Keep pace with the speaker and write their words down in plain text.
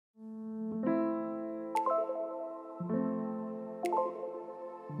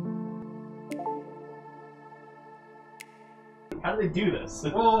How do they do this?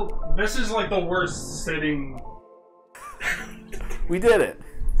 Well, this is like the worst sitting. We did it.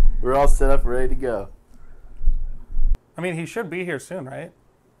 We're all set up, ready to go. I mean, he should be here soon, right?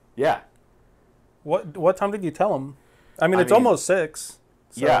 Yeah. What time did you tell him? I mean, it's almost 6.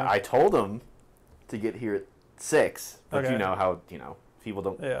 So. Yeah, I told him to get here at 6. But Okay. you know how, people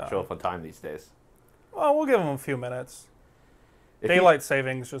don't show up on time these days. Well, we'll give him a few minutes. If Daylight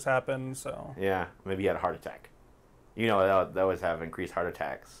savings just happened, so... Yeah, maybe he had a heart attack. They always have increased heart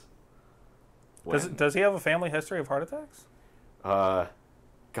attacks. Does he have a family history of heart attacks? God,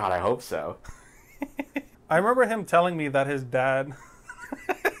 I hope so. I remember him telling me that his dad...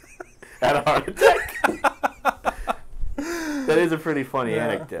 Had a heart attack? That is a pretty funny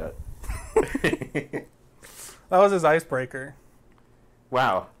anecdote. That was his icebreaker.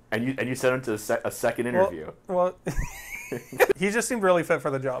 Wow. And you sent him to a second interview. Well he just seemed really fit for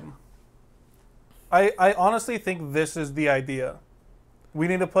the job. I honestly think this is the idea. We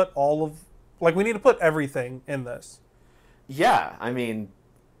need to put we need to put everything in this. Yeah, I mean,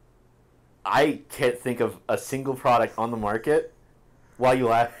 I can't think of a single product on the market. While you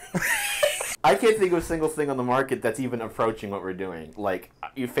laugh, I can't think of a single thing on the market that's even approaching what we're doing. Like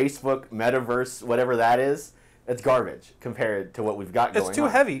your Facebook, Metaverse, whatever that is, it's garbage compared to what we've got going on. It's too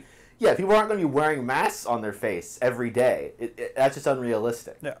heavy. Yeah, people aren't going to be wearing masks on their face every day. That's just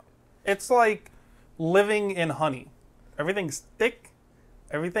unrealistic. Yeah. It's like living in honey. Everything's thick.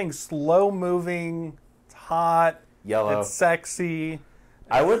 Everything's slow moving. It's hot. Yellow. It's sexy.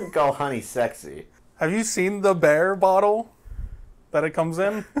 I wouldn't call honey sexy. Have you seen the bear bottle that it comes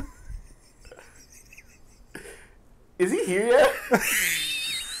in? Is he here yet?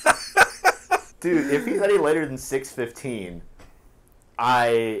 Dude, if he's any later than 6:15,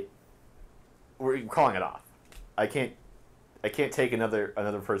 we're calling it off. I can't take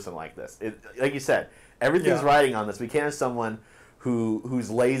another person like this. Like you said, everything's riding on this. We can't have someone who's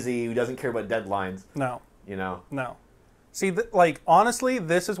lazy, who doesn't care about deadlines. No. No. See, honestly,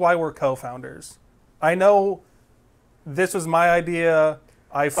 this is why we're co-founders. I know this was my idea.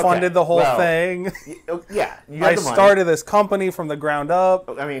 I funded the whole thing. Yeah. I started this company from the ground up.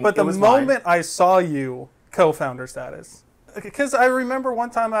 I mean, but the moment I saw you, co-founder status. Because I remember one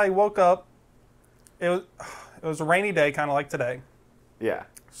time I woke up, it was a rainy day, kind of like today. Yeah.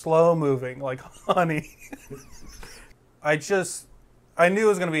 Slow moving, like honey. I knew it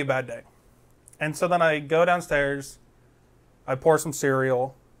was going to be a bad day. And so then I go downstairs, I pour some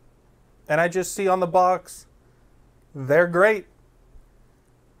cereal, and I just see on the box, they're great.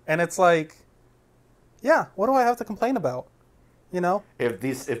 And it's like, yeah, what do I have to complain about? If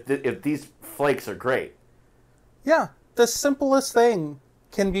these flakes are great. Yeah, the simplest thing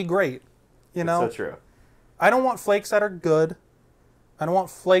can be great. It's so true. I don't want flakes that are good. I don't want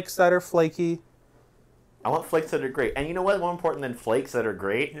flakes that are flaky. I want flakes that are great. And you know what? More important than flakes that are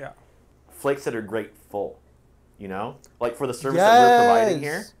great? Yeah. Flakes that are grateful. Like for the service that we're providing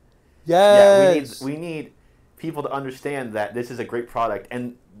here. Yes. Yeah, we need people to understand that this is a great product,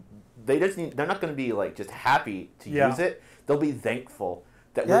 and they're not going to be like just happy to use it. They'll be thankful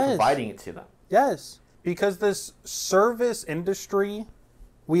that we're providing it to them. Yes, because this service industry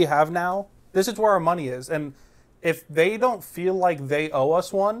we have now, this is where our money is, and if they don't feel like they owe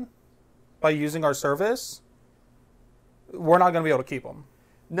us one by using our service, we're not going to be able to keep them.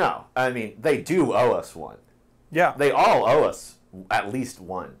 No, I mean, they do owe us one. Yeah. They all owe us at least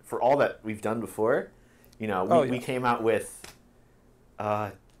one for all that we've done before. We came out with,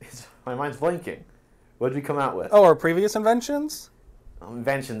 my mind's blanking. What did we come out with? Oh, our previous inventions?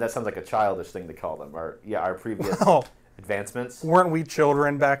 Invention, that sounds like a childish thing to call them. Our previous advancements. Weren't we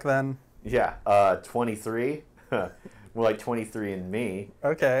children back then? Yeah, 23. More like 23 and me.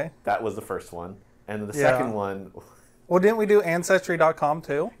 Okay. That was the first one. And the second one... Well, didn't we do Ancestry.com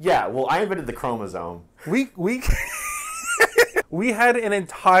too? Yeah, well, I invented the chromosome. We had an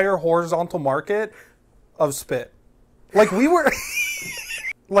entire horizontal market of spit. Like, we were...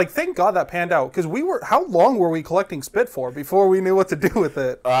 Like, thank God that panned out. Because how long were we collecting spit for before we knew what to do with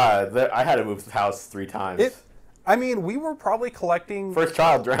it? I had to move the house 3 times. We were probably collecting... First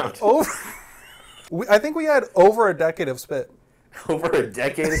child drowned. I think we had over a decade of spit. Over a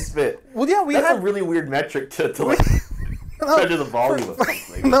decade of spit? Well, yeah, That's a really weird metric to measure the volume of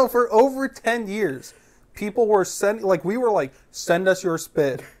something. No, for over 10 years, people were sending... Like, we were like, send us your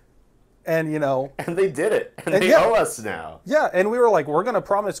spit. And, And they did it. And they owe us now. Yeah, and we were like, we're going to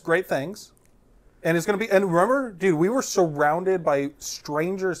promise great things. And it's going to be... And remember, dude, we were surrounded by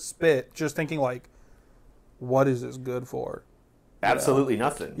stranger spit just thinking like, what is this good for? Absolutely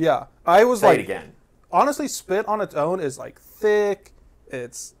nothing. Yeah. I was like... Say it again. Honestly, spit on its own is like thick.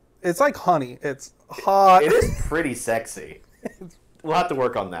 It's like honey. It's hot. It is pretty sexy. We'll have to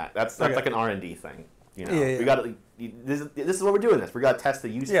work on that. That's Okay. like an R&D thing. You know, Yeah. we got to. This is what we're doing. We got to test the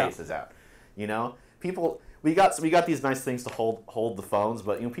use cases out. You know, people. We got these nice things to hold the phones,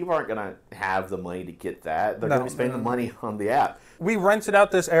 but people aren't gonna have the money to get that. They're gonna be spending the money on the app. We rented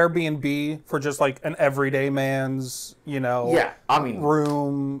out this Airbnb for just like an everyday man's, Yeah, I mean,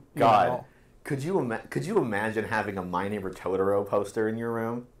 room. God, could you imagine having a My Neighbor Totoro poster in your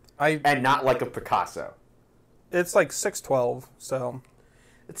room and not like a Picasso? It's like 612, so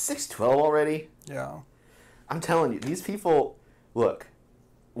It's 612 already. yeah. I'm telling you, these people. Look,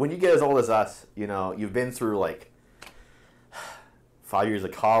 when you get as old as us, you've been through like 5 years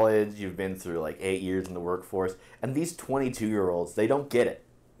of college, you've been through like 8 years in the workforce, and these 22-year-olds, they don't get it.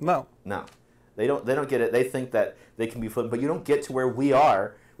 No. They don't get it. They think that they can be flippant, but you don't get to where we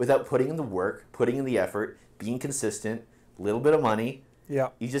are without putting in the work, putting in the effort, being consistent, a little bit of money. Yeah.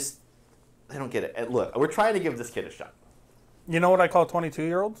 They don't get it. And look, we're trying to give this kid a shot. You know what I call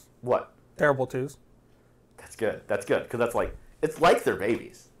 22-year-olds? What? Terrible twos. That's good. That's good, because it's like they're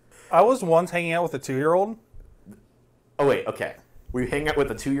babies. I was once hanging out with a 2-year-old. Oh, wait, okay. Were you hanging out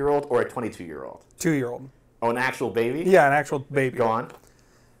with a 2-year-old or a 22-year-old? 2-year-old. Oh, an actual baby? Yeah, an actual baby. Go on.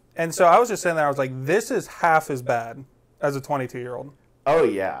 And so I was just sitting there, I was like, this is half as bad as a 22-year-old. Oh,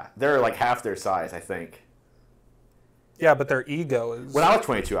 yeah. They're like half their size, I think. Yeah, but their ego is... When I was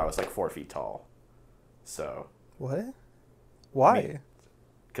 22, I was like 4 feet tall. So... What? Why?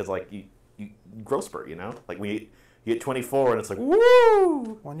 Because, you growth spurt, Like, when you get 24 and it's like,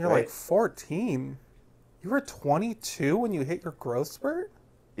 woo! When you're like 14. You were 22 when you hit your growth spurt?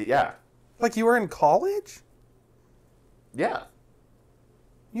 Yeah. Like you were in college? Yeah.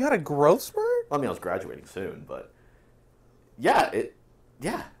 You had a growth spurt? I mean, I was graduating soon, but... Yeah,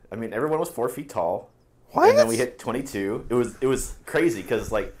 I mean, everyone was 4 feet tall. What? And then we hit 22. It was crazy,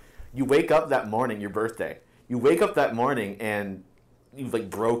 because, you wake up that morning, your birthday. You wake up that morning and you've,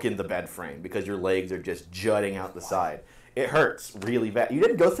 broken the bed frame because your legs are just jutting out the side. It hurts really bad. You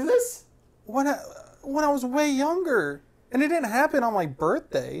didn't go through this? When I was way younger. And it didn't happen on my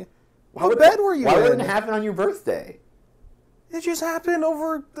birthday. What bed were you in? Why wouldn't it happen on your birthday? It just happened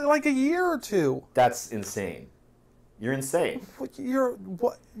over like a year or two. That's insane. You're insane.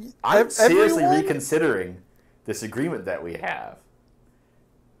 What? I'm seriously reconsidering this agreement that we have.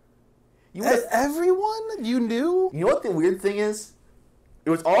 Everyone? You knew? You know what the weird thing is? It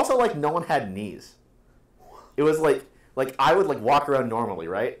was also like no one had knees. It was like I would walk around normally,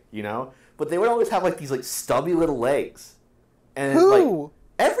 right? But they would always have these stubby little legs. And Who?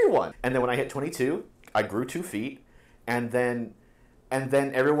 Everyone. And then when I hit 22, I grew 2 feet, and then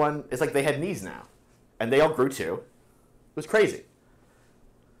everyone, it's like they had knees now. And they all grew too. It was crazy.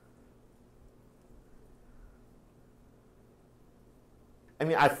 I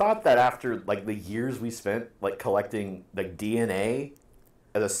mean, I thought that after the years we spent collecting DNA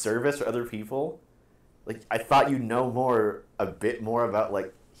as a service for other people, I thought you'd know a bit more about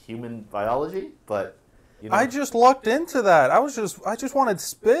human biology, but I just lucked into that. I just wanted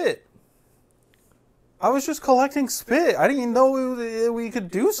spit. I was just collecting spit. I didn't even know we could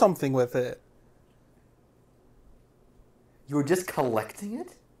do something with it. You were just collecting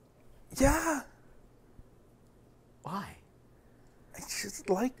it? Yeah. Why? I just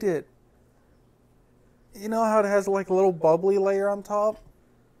liked it. You know how it has a little bubbly layer on top?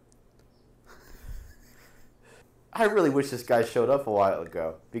 I really wish this guy showed up a while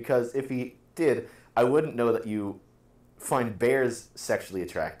ago, because if he did, I wouldn't know that you find bears sexually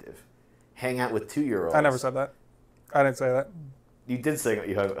attractive. Hang out with 2-year-olds. I never said that. I didn't say that. You did say that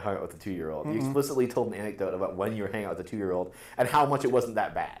you hung out with a 2-year-old. You explicitly told an anecdote about when you were hanging out with a 2-year-old and how much it wasn't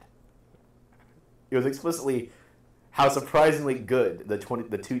that bad. It was explicitly how surprisingly good the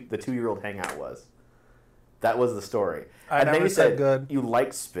 2-year-old hangout was. That was the story. I never said good. You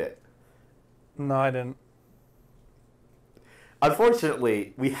like spit. No, I didn't.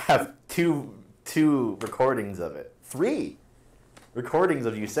 Unfortunately, we have two recordings of it. 3 recordings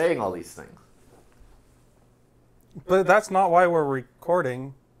of you saying all these things. But that's not why we're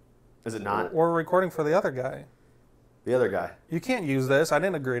recording. Is it not? We're recording for the other guy. The other guy. You can't use this. I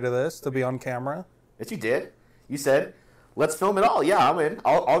didn't agree to this to be on camera. Yes, you did. You said, let's film it all. Yeah, I'm in.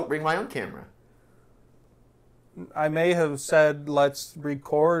 I'll bring my own camera. I may have said, let's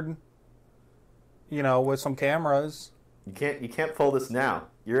record, with some cameras. You can't pull this now.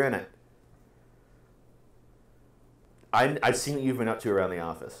 You're in it. I've seen what you've been up to around the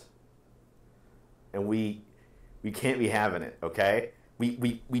office. And we can't be having it, okay?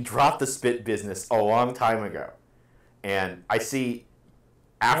 We dropped the spit business a long time ago. And I see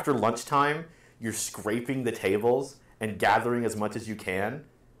after lunchtime, you're scraping the tables and gathering as much as you can.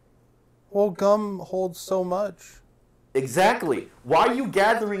 Well, gum holds so much. Exactly. Why are you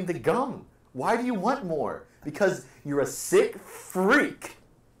gathering the gum? Why do you want more? Because you're a sick freak.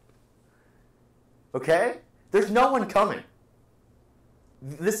 Okay? There's no one coming.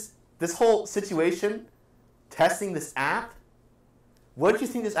 This whole situation, testing this app, what did you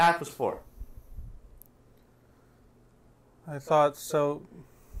think this app was for? I thought so.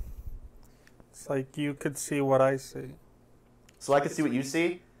 It's like you could see what I see. So I could see what you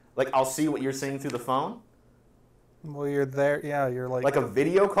see? Like I'll see what you're seeing through the phone? Well, you're there. Yeah, you're like... Like a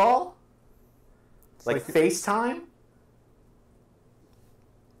video call? Like like- FaceTime?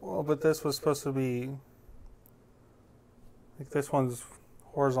 Well, but this was supposed to be... Like, this one's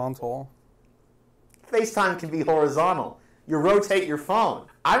horizontal. FaceTime can be horizontal. You rotate your phone.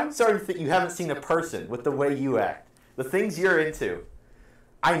 I'm starting to think you haven't seen a person with the way you act. The things you're into.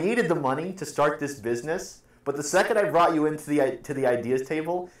 I needed the money to start this business, but the second I brought you into the ideas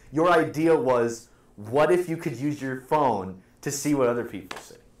table, your idea was, what if you could use your phone to see what other people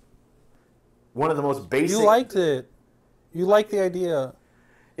see? One of the most basic... You liked it. You liked the idea.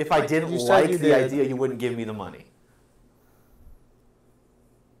 If I didn't like the idea, you wouldn't give me the money.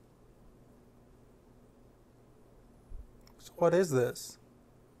 So what is this?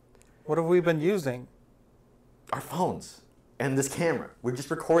 What have we been using? Our phones and this camera. We're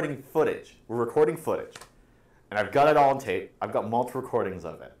just recording footage. We're recording footage. And I've got it all on tape. I've got multiple recordings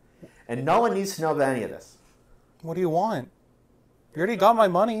of it. And no one needs to know about any of this. What do you want? You already got my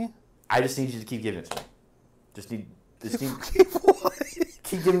money. I just need you to keep giving it to me. Just need What?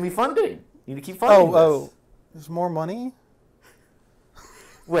 keep giving me funding. You need to keep funding this. There's more money?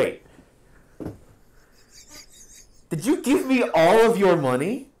 Wait. Did you give me all of your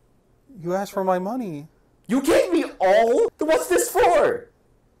money? You asked for my money. You gave me all? Then what's this for?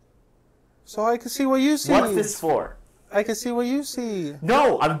 So I can see what you see. What's this for? I can see what you see.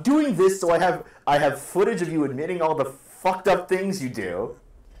 No, I'm doing this so I have footage of you admitting all the fucked up things you do.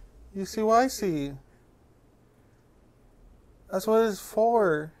 You see what I see. That's what it's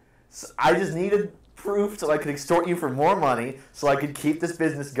for. So I just needed proof so I could extort you for more money so I could keep this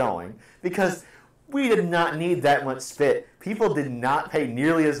business going. Because we did not need that much spit. People did not pay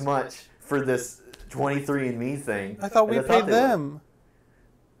nearly as much for this 23andMe thing. I thought we paid them.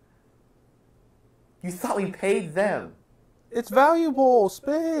 You thought we paid them. It's valuable,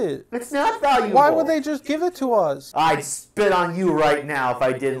 spit. It's not valuable. Why would they just give it to us? I'd spit on you right now if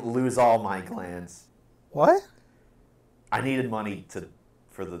I didn't lose all my glands. What? I needed money to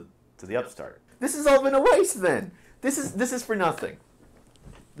the upstart. This has all been a waste then. This is for nothing.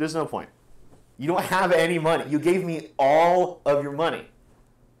 There's no point. You don't have any money. You gave me all of your money.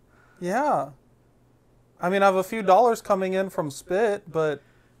 Yeah. I mean, I have a few dollars coming in from spit, but...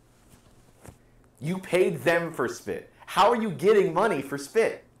 You paid them for spit. How are you getting money for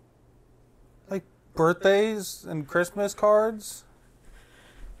spit? Like birthdays and Christmas cards?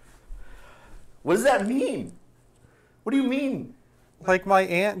 What does that mean? What do you mean? Like my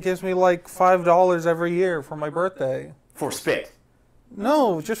aunt gives me like $5 every year for my birthday. For spit?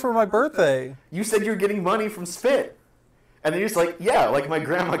 No, just for my birthday. You said you're getting money from spit. And then you're just like, yeah, like my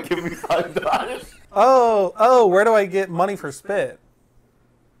grandma gave me $5. Oh, where do I get money for spit?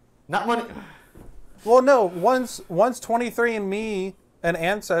 Not money. Well, no, once 23andMe and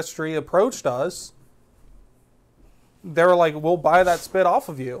Ancestry approached us, they were like, we'll buy that spit off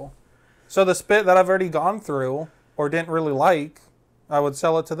of you. So the spit that I've already gone through or didn't really like, I would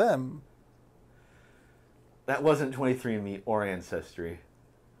sell it to them. That wasn't 23andMe or Ancestry.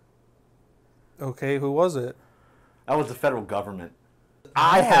 Okay, who was it? That was the federal government.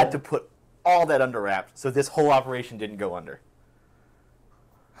 I had to put all that under wraps so this whole operation didn't go under.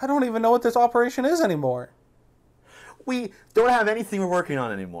 I don't even know what this operation is anymore. We don't have anything we're working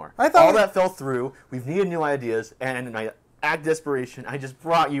on anymore. I thought all that fell through. We've needed new ideas, and in my act desperation, I just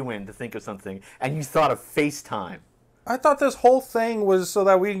brought you in to think of something, and you thought of FaceTime. I thought this whole thing was so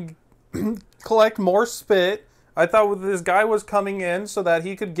that we collect more spit. I thought this guy was coming in so that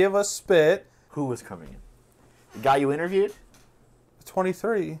he could give us spit. Who was coming in? The guy you interviewed?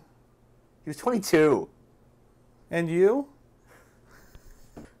 23. He was 22. And you?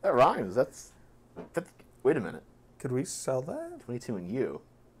 That rhymes. That's. Wait a minute. Could we sell that? 22 and you.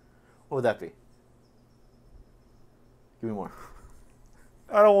 What would that be? Give me more.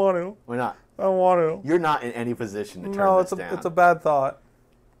 I don't want to. Why not? I don't want to. You're not in any position to turn No, this down. it's a bad thought.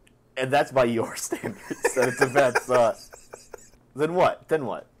 And that's by your standards. That it's a bad thought. Then what? Then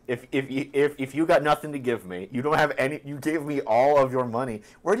what? If you got nothing to give me, you don't have any. You gave me all of your money.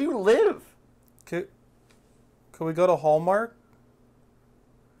 Where do you live? Could we go to Hallmark?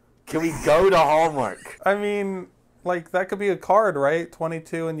 Can we go to Hallmark? I mean, like, that could be a card, right?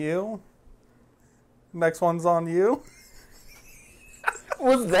 22 and you. Next one's on you.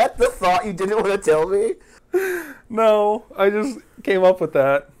 Was that the thought you didn't want to tell me? No, I just came up with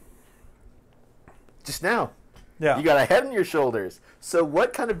that. Just now. Yeah. You got a head on your shoulders. So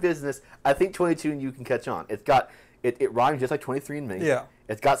what kind of business? I think 22andMe can catch on. It's got it rhymes just like 23andMe. Yeah.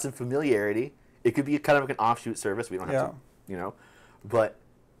 It's got some familiarity. It could be kind of like an offshoot service. We don't have to, you know. But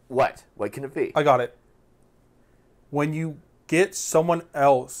what? What can it be? I got it. When you get someone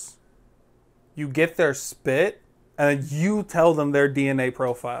else, you get their spit, and then you tell them their DNA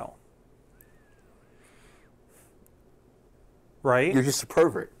profile. Right? You're just a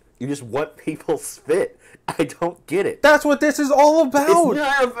pervert. You just want people's spit. I don't get it. That's what this is all about. It's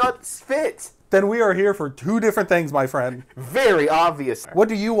not about spit. Then we are here for two different things, my friend. Very obvious. What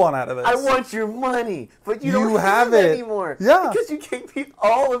do you want out of this? I want your money, but you don't have it it anymore. Yeah. Because you gave me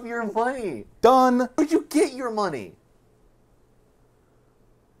all of your money. Done. Where'd you get your money?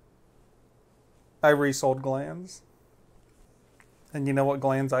 I resold glands. And you know what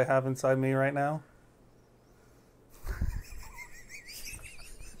glands I have inside me right now?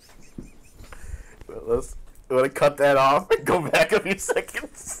 You want to cut that off and go back a few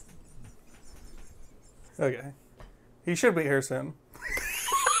seconds? Okay. He should be here soon.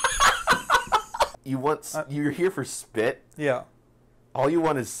 You're here for spit? Yeah. All you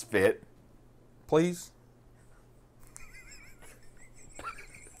want is spit? Please?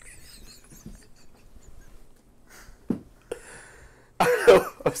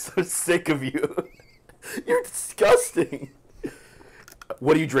 I'm so sick of you. You're disgusting.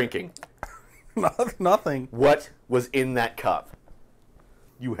 What are you drinking? Nothing. What was in that cup?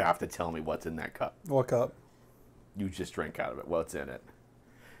 You have to tell me what's in that cup. What cup? You just drank out of it. What's in it?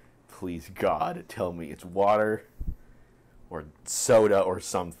 Please, God, tell me it's water or soda or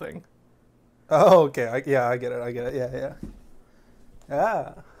something. Oh, okay. I get it.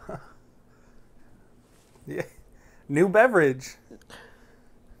 Yeah. Yeah. New beverage.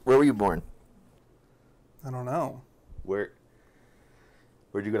 Where were you born? I don't know. Where'd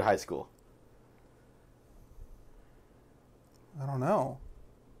you go to high school? I don't know.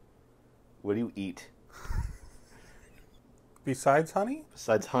 What do you eat? Besides honey?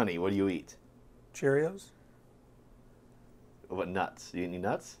 Besides honey, what do you eat? Cheerios? What nuts? Do you eat any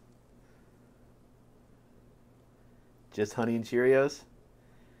nuts? Just honey and Cheerios?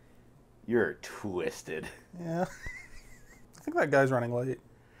 You're twisted. Yeah. I think that guy's running late.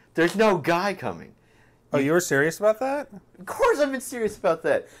 There's no guy coming. Oh, you were serious about that? Of course I've been serious about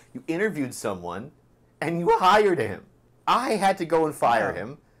that. You interviewed someone, and you hired him. I had to go and fire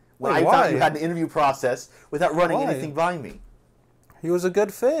him when I thought you had an interview process without running anything by me. He was a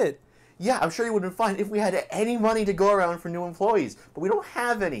good fit. Yeah, I'm sure you would have been fine if we had any money to go around for new employees. But we don't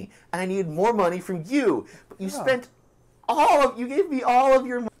have any, and I needed more money from you. But you spent you gave me all of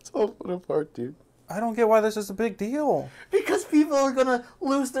your money. It's all falling apart, dude. I don't get why this is a big deal. Because people are going to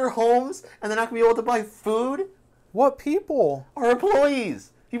lose their homes, and they're not going to be able to buy food. What people? Our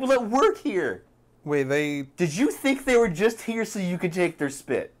employees. People that work here. Wait, they... Did you think they were just here so you could take their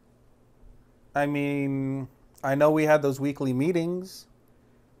spit? I mean, I know we had those weekly meetings.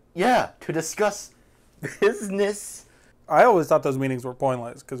 Yeah, to discuss business. I always thought those meetings were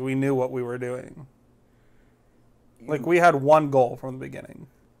pointless because we knew what we were doing. Like, we had one goal from the beginning.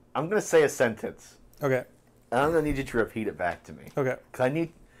 I'm going to say a sentence. Okay. And I'm going to need you to repeat it back to me. Okay. Because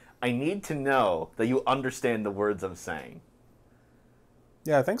I need to know that you understand the words I'm saying.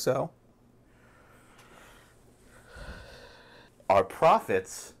 Yeah, I think so. Our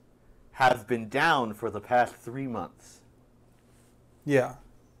profits have been down for the past 3 months. Yeah,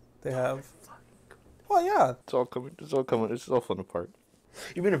 they have. Well, yeah. It's all coming. It's all coming. It's all falling apart.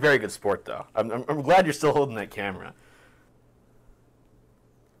 You've been a very good sport, though. I'm glad you're still holding that camera.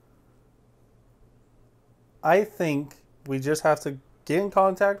 I think we just have to get in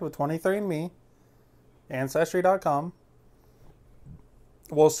contact with 23andMe, Ancestry.com.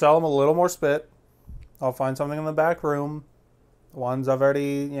 We'll sell them a little more spit. I'll find something in the back room. The ones I've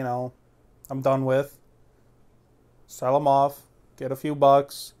already, I'm done with. Sell them off. Get a few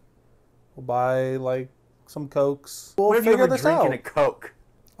bucks. We'll buy, some Cokes. We'll what have you figure ever this drinking out. a Coke?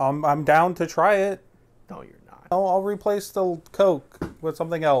 I'm down to try it. No, you're not. I'll replace the Coke with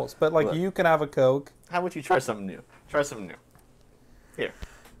something else. But, Look. you can have a Coke. How about you try something new? Try something new. Here.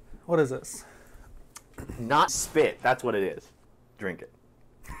 What is this? Not spit. That's what it is. Drink it.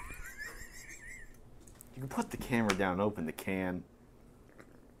 You can put the camera down, open the can.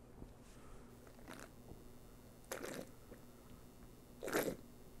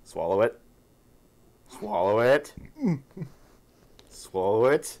 Swallow it. Swallow it. Swallow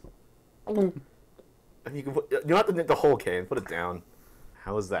it. And you can put, you don't have to drink the whole can. Put it down.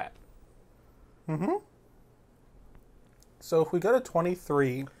 How is that? Mm-hmm. So if we go to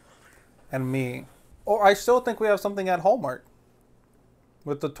 23 and me, or I still think we have something at Hallmark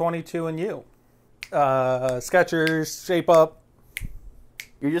with the 22 and you. Skechers, Shape Up.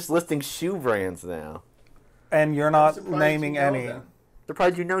 You're just listing shoe brands now. And you're not naming any. Them.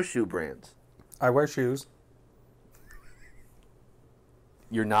 Surprised you know shoe brands. I wear shoes.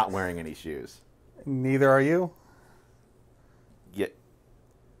 You're not wearing any shoes. Neither are you.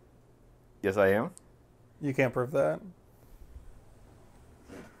 Yes, I am. You can't prove that.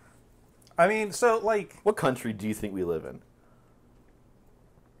 I mean, so, like... What country do you think we live in?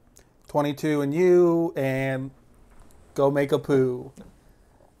 22 and you, and go make a poo.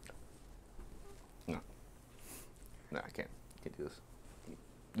 No, I can't. Can't do this.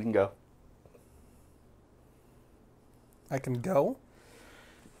 You can go. I can go?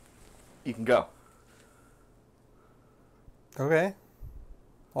 You can go. Okay.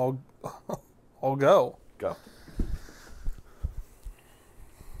 I'll go. Go.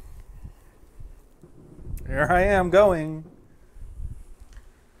 Here I am going.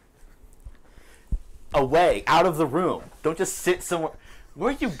 Away, out of the room. Don't just sit somewhere. Where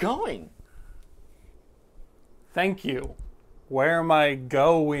are you going? Thank you. Where am I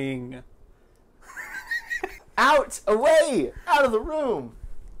going? Out, away, out of the room.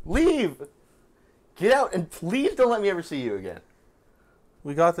 Leave. Get out and please don't let me ever see you again.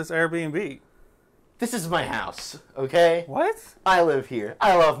 We got this Airbnb. This is my house, okay? What? I live here.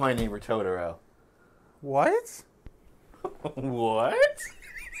 I love my neighbor Totoro. What? What?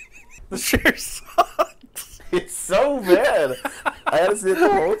 The chair sucks. It's so bad. I had to see it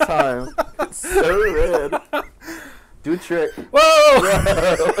the whole time. It's so bad. Do a trick. Whoa!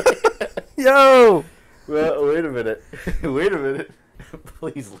 Whoa. Yo! Well, wait a minute. Wait a minute.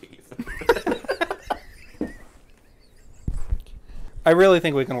 Please leave. I really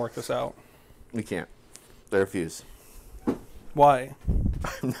think we can work this out. We can't. I refuse. Why?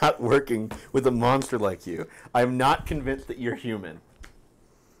 I'm not working with a monster like you. I'm not convinced that you're human.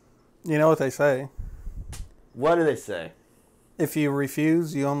 You know what they say. What do they say? If you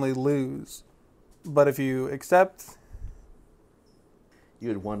refuse, you only lose. But if you accept... You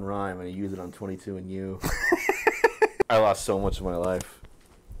had one rhyme and you used it on 22 and you. I lost so much of my life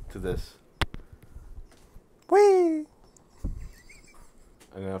to this. Whee!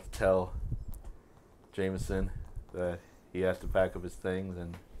 I'm going to have to tell Jameson that he has to pack up his things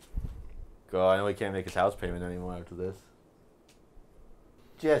and go. I know he can't make his house payment anymore after this.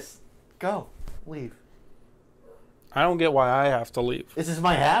 Just go. Leave. I don't get why I have to leave. This is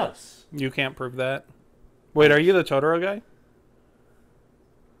my house. You can't prove that. Wait, are you the Totoro guy?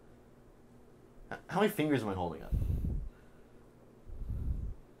 How many fingers am I holding up?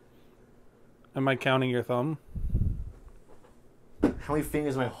 Am I counting your thumb? How many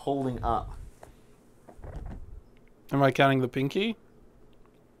fingers am I holding up? Am I counting the pinky?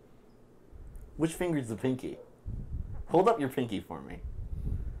 Which finger's the pinky? Hold up your pinky for me.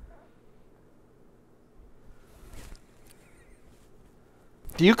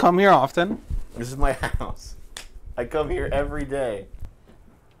 Do you come here often? This is my house. I come here every day.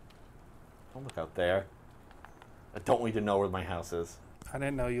 Don't look out there. I don't need to know where my house is. I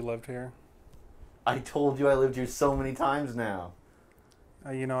didn't know you lived here. I told you I lived here so many times now.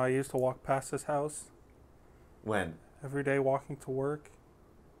 You know, I used to walk past this house When? every day walking to work.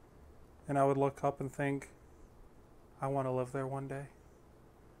 And I would look up and think, I want to live there one day.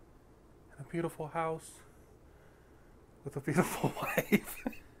 In a beautiful house with a beautiful wife.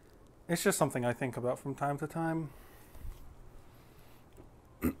 It's just something I think about from time to time.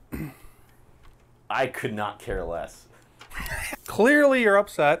 I could not care less. Clearly you're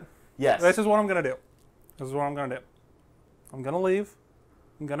upset. Yes. This is what I'm going to do. This is what I'm going to do. I'm going to leave.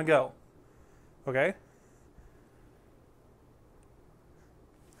 I'm going to go. Okay?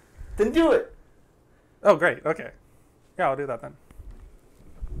 Then do it. Oh, great. Okay. Yeah, I'll do that then.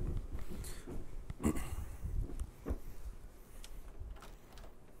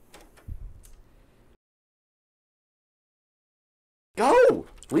 Go.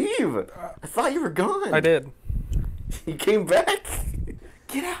 Leave. I thought you were gone. I did. You came back.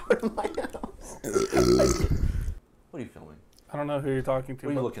 Get out of my house. What are you filming? I don't know who you're talking to.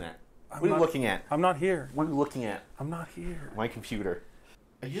 What are you but looking at? I'm What are you not- looking at? I'm not here. What are you looking at? I'm not here. My computer.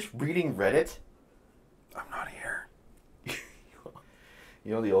 Are you just reading Reddit? I'm not here.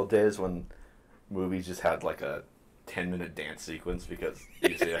 You know the old days when movies just had like a 10-minute dance sequence because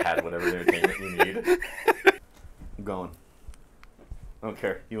usually it had whatever entertainment you need? I'm going. I don't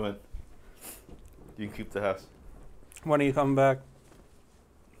care. You win. You can keep the house. When are you coming back?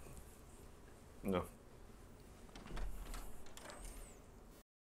 No.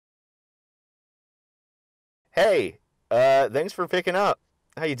 Hey, Thanks for picking up.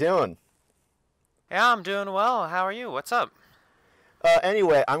 How you doing? Yeah, I'm doing well. How are you? What's up?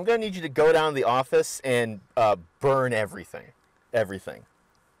 Anyway, I'm gonna need you to go down to the office and burn everything. Everything.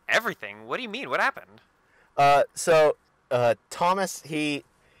 Everything? What do you mean? What happened? Thomas, he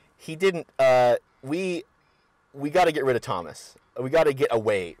didn't. We got to get rid of Thomas. We got to get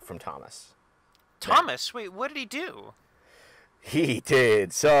away from Thomas. Thomas? Wait, what did he do? He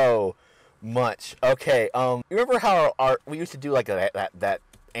did so much. Okay. You remember how we used to do like that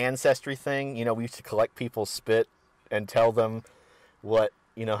ancestry thing? You know, we used to collect people's spit and tell them what,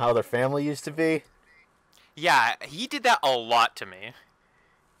 you know, how their family used to be. Yeah, he did that a lot to me.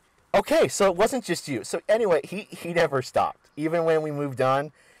 Okay, so it wasn't just you. So anyway, he never stopped. Even when we moved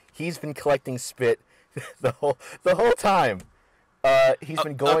on, he's been collecting spit the whole time. He's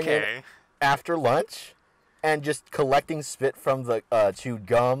been going in after lunch and just collecting spit from the chewed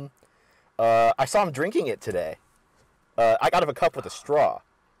gum. I saw him drinking it today. Out of a cup with a straw.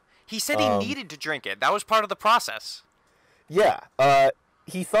 He said he needed to drink it. That was part of the process. Yeah.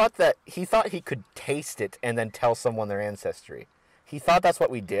 He thought he could taste it and then tell someone their ancestry. He thought that's what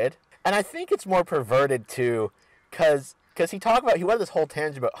we did. And I think it's more perverted too, because he went this whole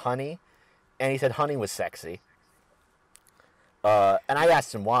tangent about honey, and he said honey was sexy. And I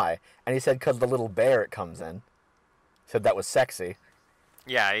asked him why, and he said because the little bear it comes in. Said that was sexy.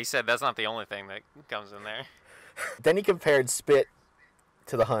 Yeah, he said that's not the only thing that comes in there. Then he compared spit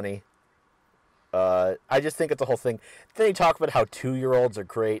to the honey. I just think it's a whole thing. Then he talked about how 2-year-olds are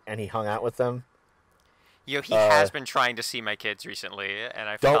great, and he hung out with them. He has been trying to see my kids recently, and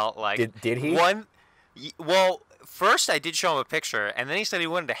I felt like... Did he? Well, first I did show him a picture, and then he said he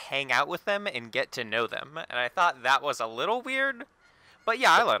wanted to hang out with them and get to know them, and I thought that was a little weird, but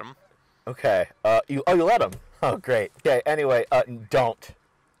yeah, I let him. Okay. You let him? Oh, great. Okay, anyway, don't.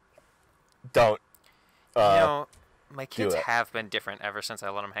 My kids have been different ever since I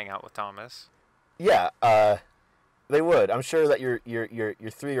let them hang out with Thomas. Yeah, they would. I'm sure that your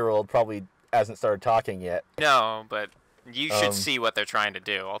 3-year-old probably hasn't started talking yet. No, but you should see what they're trying to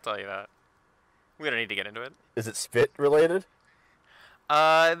do. I'll tell you that. We don't need to get into it. Is it spit related?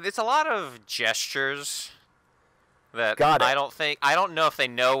 It's a lot of gestures that I don't know if they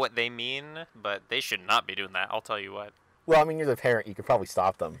know what they mean, but they should not be doing that. I'll tell you what. Well, I mean, you're the parent. You could probably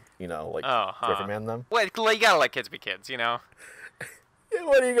stop them. You know, like reprimand them. Well, you gotta let kids be kids, you know.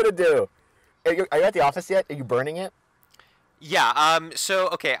 What are you gonna do? Are you at the office yet? Are you burning it? Yeah. So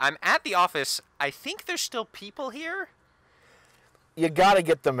okay, I'm at the office. I think there's still people here. You gotta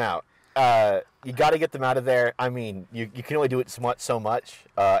get them out. You gotta get them out of there. I mean, you can only do it so much.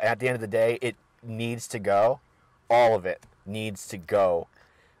 At the end of the day, it needs to go. All of it needs to go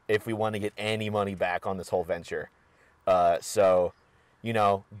if we want to get any money back on this whole venture. So, you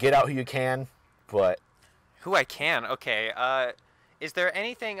know, get out who you can, but... Who I can? Okay, is there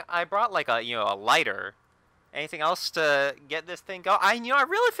anything... I brought, like, a lighter. Anything else to get this thing going? I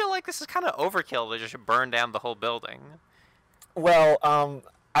really feel like this is kind of overkill to just burn down the whole building. Well,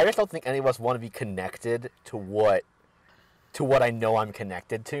 I just don't think any of us want to be connected to what I know I'm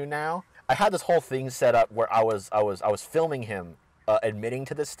connected to now. I had this whole thing set up where I was filming him admitting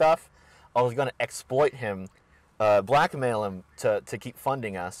to this stuff. I was going to exploit him, blackmail him to keep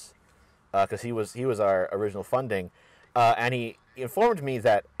funding us, because he was our original funding, and he informed me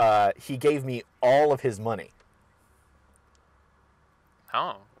that he gave me all of his money.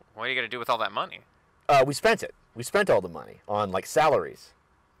 Oh, what are you gonna do with all that money? We spent it. We spent all the money on like salaries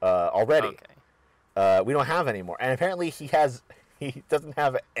already. Okay. We don't have any more, and apparently he doesn't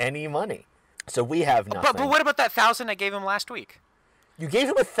have any money, so we have nothing. But what about that $1,000 I gave him last week? You gave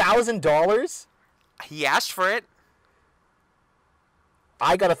him $1,000? He asked for it.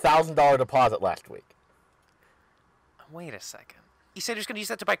 I got a $1,000 deposit last week. Wait a second. He said he was going to use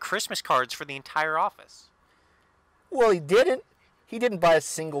that to buy Christmas cards for the entire office. Well, he didn't. He didn't buy a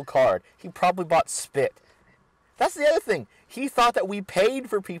single card. He probably bought spit. That's the other thing. He thought that we paid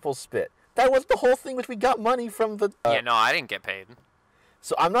for people's spit. That was the whole thing, which we got money from the... Yeah, no, I didn't get paid.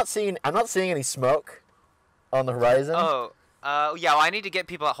 So I'm not seeing any smoke on the horizon. Oh, yeah, well, I need to get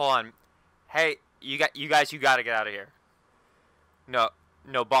people... Hold on. Hey, you guys, you got to get out of here. No,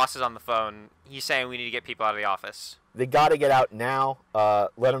 boss is on the phone. He's saying we need to get people out of the office. They got to get out now.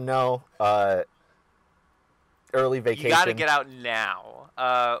 Let them know. Early vacation. You got to get out now.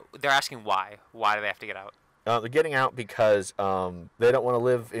 They're asking why. Why do they have to get out? They're getting out because they don't want to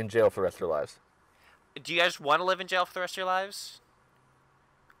live in jail for the rest of their lives. Do you guys want to live in jail for the rest of your lives?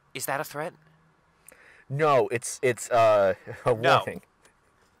 Is that a threat? No, it's a warning.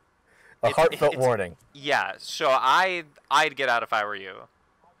 A heartfelt warning. Yeah, so I'd get out if I were you.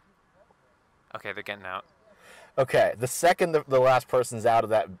 Okay, they're getting out. Okay, the second the last person's out of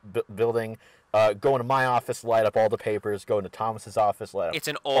that building, go into my office, light up all the papers. Go into Thomas's office, light up. It's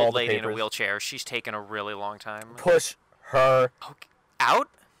an all old the lady in a papers. wheelchair. She's taken a really long time. Push her Okay. Out?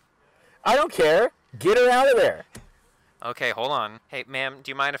 I don't care. Get her out of there. Okay, hold on. Hey, ma'am,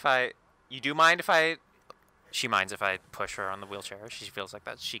 do you mind if I... You do mind if I... She minds if I push her on the wheelchair. She feels like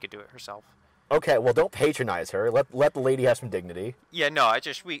that she could do it herself. Okay, well, don't patronize her. Let the lady have some dignity. Yeah, no, I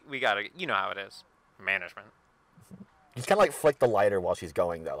just... We gotta... You know how it is. Management. Just kind of like flick the lighter while she's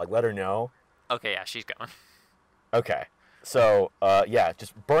going, though. Like, let her know. Okay, yeah, she's going. Okay. So, yeah,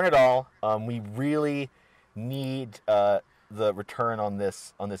 just burn it all. We really need the return on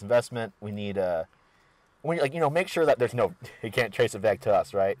this investment. We need make sure that there's no... You can't trace it back to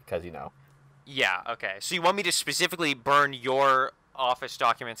us, right? Because, Yeah, okay. So you want me to specifically burn your office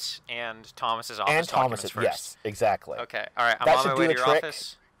documents and Thomas's office documents first? Yes, exactly. Okay, all right. I'm That on my should way do to the your trick.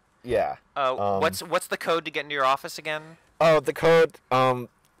 office. Yeah. What's the code to get into your office again? Oh, the code, well,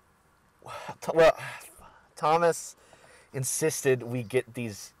 Thomas insisted we get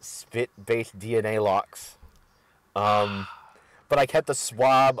these spit-based DNA locks. But I kept the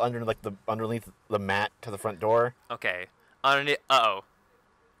swab underneath the mat to the front door. Okay. Underneath. Uh-oh.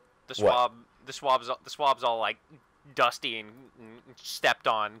 The swab's all like dusty and stepped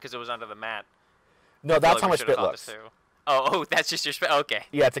on because it was under the mat. No, that's how my spit looks. Oh, that's just your spit. Okay.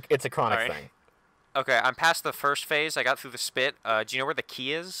 Yeah, it's a chronic All right. thing. Okay, I'm past the first phase. I got through the spit. Do you know where the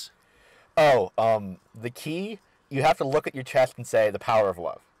key is? Oh, the key, you have to look at your chest and say the power of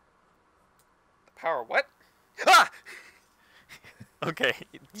love. The power what? Ha! Okay,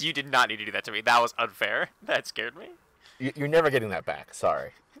 you did not need to do that to me. That was unfair. That scared me. You're never getting that back.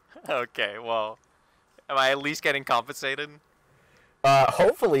 Sorry. Okay, well, am I at least getting compensated?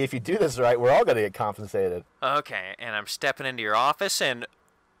 Hopefully, if you do this right, we're all going to get compensated. Okay, and I'm stepping into your office and...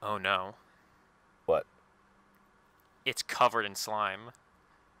 Oh no. What? It's covered in slime.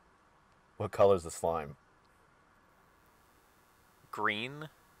 What color's the slime? Green?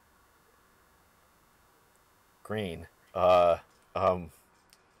 Green. Hey,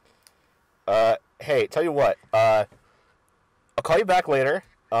 tell you what, I'll call you back later.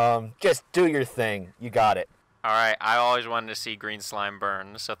 Just do your thing. You got it. Alright, I always wanted to see green slime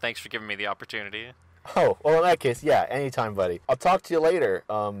burn, so thanks for giving me the opportunity. Oh, well, in that case, yeah, anytime, buddy. I'll talk to you later,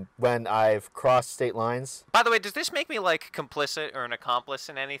 when I've crossed state lines. By the way, does this make me, like, complicit or an accomplice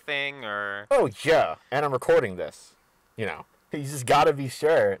in anything, or... Oh, yeah, and I'm recording this. You just gotta be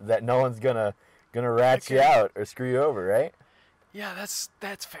sure that no one's gonna rat you out or screw you over, right? Yeah, that's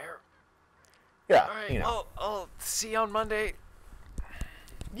fair. Yeah, Alright, I'll see you on Monday.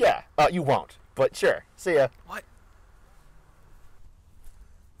 Yeah, you won't, but sure. See ya. What?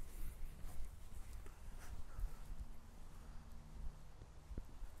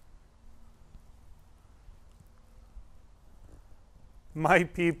 My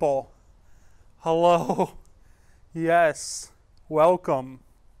people, hello, yes, welcome,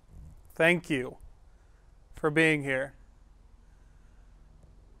 thank you for being here.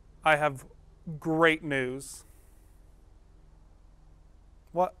 I have great news.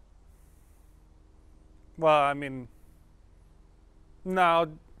 What? Well, I mean, no,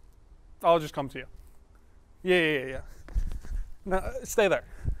 I'll just come to you. Yeah. No, stay there.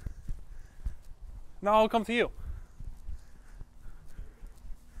 No, I'll come to you.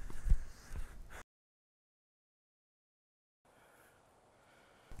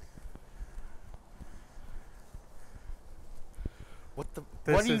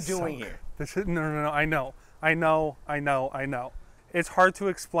 What are you doing here? No, I know. It's hard to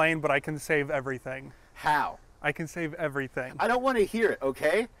explain, but I can save everything. How? I can save everything. I don't want to hear it,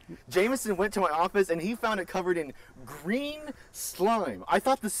 okay? Jameson went to my office and he found it covered in green slime. I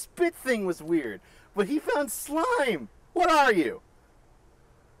thought the spit thing was weird, but he found slime. What are you?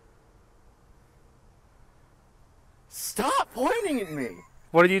 Stop pointing at me.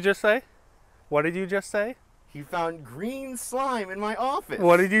 What did you just say? What did you just say? He found green slime in my office.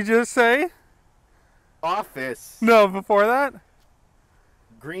 What did you just say? Office. No, before that?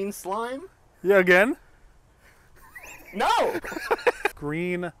 Green slime? Yeah, again? No!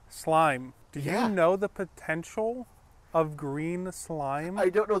 Green slime. Do Yeah. you know the potential of green slime? I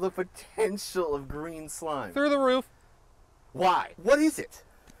don't know the potential of green slime. Through the roof. Why? What is it?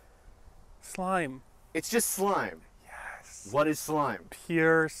 Slime. It's just slime. Yes. What is slime?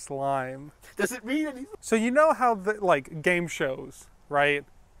 Pure slime. Does it mean anything? So you know how like game shows, right?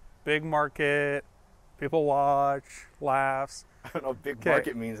 Big market, people watch, laughs. I don't know what big Okay.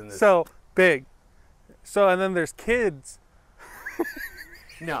 market means in this. So big. So and then there's kids.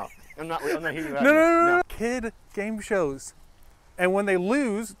 No, I'm not hearing about No. Kid game shows. And when they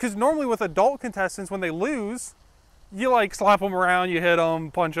lose, because normally with adult contestants, when they lose, You like slap them around, you hit them,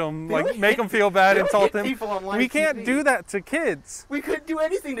 punch them, They like don't make hit- them feel bad, they don't insult hit them. people on live We can't TV. do that to kids. We couldn't do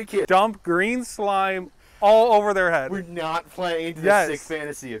anything to kids. Dump green slime all over their head. We're not playing into Yes. this sick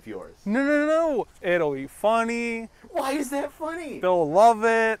fantasy of yours. No. It'll be funny. Why is that funny? They'll love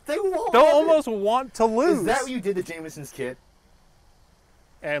it. They won't. They'll love almost want to it. lose. Is that what you did to Jameson's kid?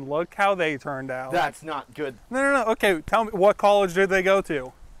 And look how they turned out. That's not good. No. Okay, tell me, what college did they go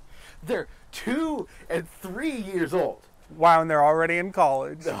to? They're 2 and 3 years old. Wow, and they're already in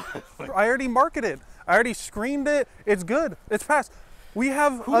college. I already marketed. I already screened it. It's good. It's fast. We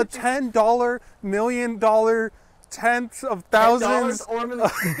have a $10 million, tens of thousands,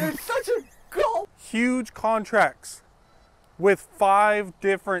 They're such a goal. huge contracts with 5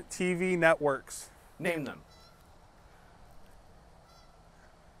 different TV networks. Name them.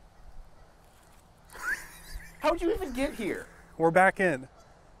 How'd you even get here? We're back in.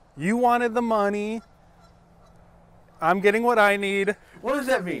 You wanted the money. I'm getting what I need. What does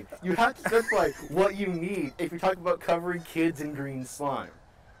that mean? You have to specify what you need if you're talking about covering kids in green slime.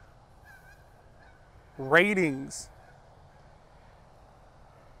 Ratings.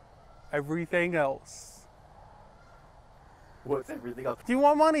 Everything else. What's everything else? Do you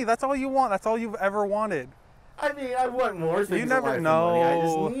want money? That's all you want. That's all you've ever wanted. I mean, I want more things You never in life than money. I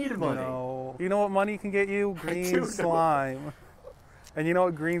just know. need money. No. You know what money can get you? do Green know. slime. And you know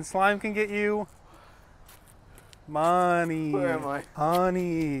what green slime can get you? Money. Where am I?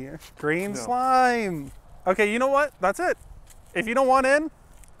 Honey. Green No. slime. Okay, you know what? That's it. If you don't want in,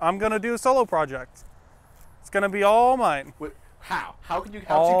 I'm gonna do a solo project. It's gonna be all mine. Wait, how? How'd you get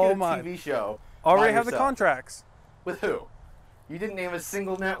All a mine. TV show? Already by have the yourself? contracts. With who? You didn't name a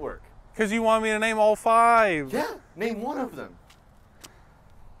single network. Because you want me to name all 5. Yeah, name one of them.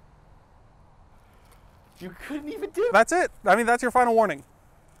 You couldn't even do it. That's it. I mean, that's your final warning.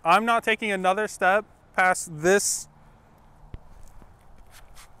 I'm not taking another step past this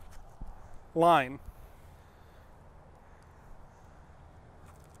line.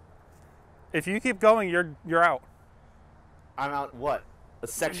 If you keep going, you're out. I'm out. What? A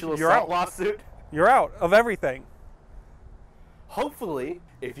sexual You're assault out. lawsuit? You're out of everything. Hopefully,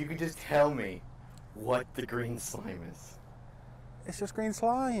 if you could just tell me what the green slime is. It's just green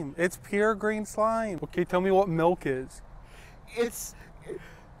slime. It's pure green slime. Okay, tell me what milk is. It's.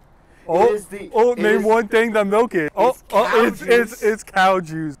 Oh, is the- oh, it name is- one thing that milk is. Oh, cow juice. it's cow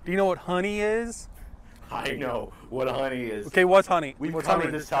juice. Do you know what honey is? I know what honey is. Okay, what's honey? We've What's covered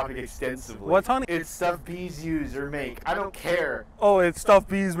honey? this topic extensively. What's honey? It's stuff bees use or make. I don't care. Oh, it's stuff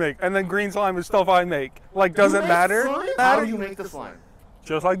bees make, and then green slime is stuff I make. Like, does You it make matter? slime? How Matter? do you make the slime?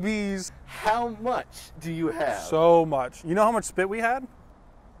 Just like bees. How much do you have? So much. You know how much spit we had?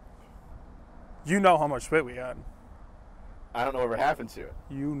 You know how much spit we had. I don't know whatever happened to it.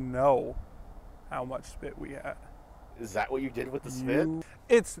 You know how much spit we had. Is that what you did with the spit?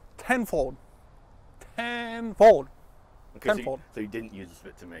 It's tenfold. Tenfold. Okay, so tenfold. so you didn't use the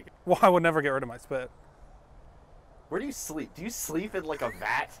spit to make it. Well, I would never get rid of my spit. Where do you sleep? Do you sleep in like a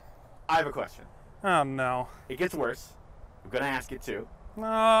vat? I have a question. Oh, no. It gets worse. I'm gonna ask it too.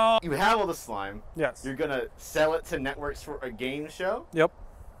 No. You have all the slime. Yes. You're gonna sell it to networks for a game show? Yep.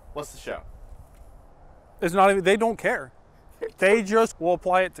 What's the show? It's not even, they don't care. They just will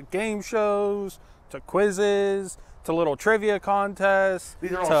apply it to game shows, to quizzes, to little trivia contests.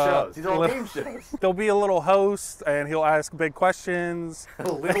 These are all to shows. These are all little- game shows. There'll be a little host, and he'll ask big questions.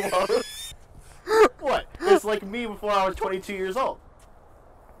 A little host. What? It's like me before I was 22 years old.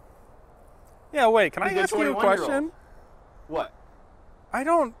 Yeah, wait, can I He's a ask you a 21-year-old. question? What? I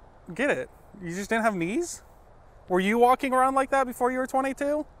don't get it. You just didn't have knees? Were you walking around like that before you were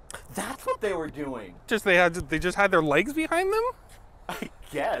 22? That's what they were doing. They just had their legs behind them? I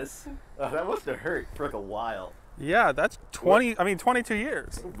guess. That must have hurt for like a while. Yeah, that's 22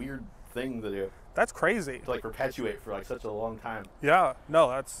 years. What a weird thing to do. That's crazy. To like perpetuate for like such a long time. Yeah, no,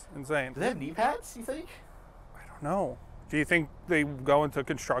 that's insane. Do they have knee pads, you think? I don't know. Do you think they go into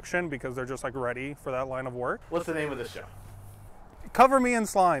construction because they're just like ready for that line of work? What's the name of the show? Cover Me in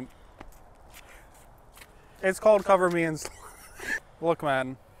Slime. It's called Cover Me in Slime. Look,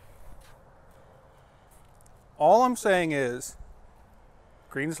 man. All I'm saying is,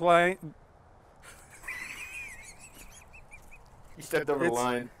 green slime. You stepped over the It's-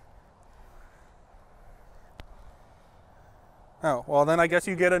 line. Oh, well then I guess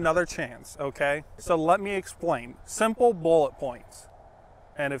you get another chance, okay? So let me explain. Simple bullet points.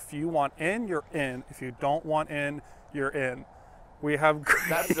 And if you want in, you're in. If you don't want in, you're in. We have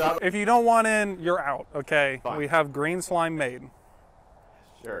That's not- if you don't want in, you're out, okay? Fine. We have green slime made.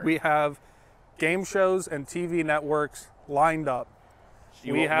 Sure. We have game shows and TV networks lined up.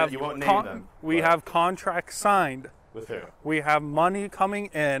 you we won't, have you won't name them. we but have contracts signed. With who? We have money coming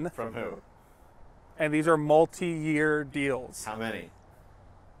in, From who? and these are multi-year deals. How many?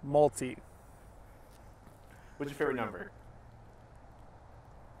 Multi. What's your favorite number?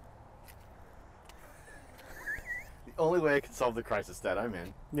 The only way I can solve the crisis that I'm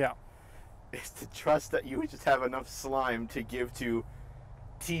in Yeah. is to trust that you would just have enough slime to give to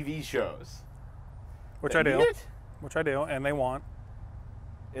TV shows. Which that I do. need it? Which I do, and they want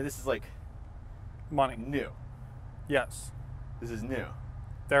And this is like money. new. Yes. This is new.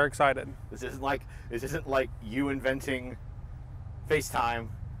 They're excited. This isn't like you inventing FaceTime.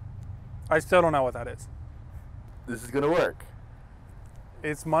 I still don't know what that is. This is gonna work.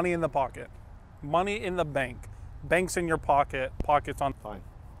 It's money in the pocket. Money in the bank. Bank's in your pocket. Pockets on. Fine.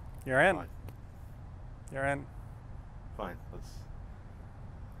 You're in. Fine. You're in. Fine.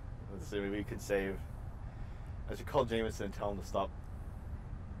 Let's see what we could save. I should call Jameson and tell him to stop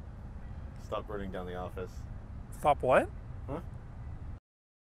burning down the office. Stop what? Huh?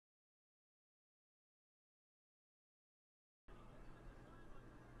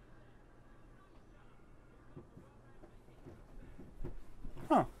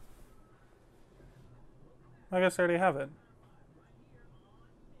 Huh. I guess I already have it.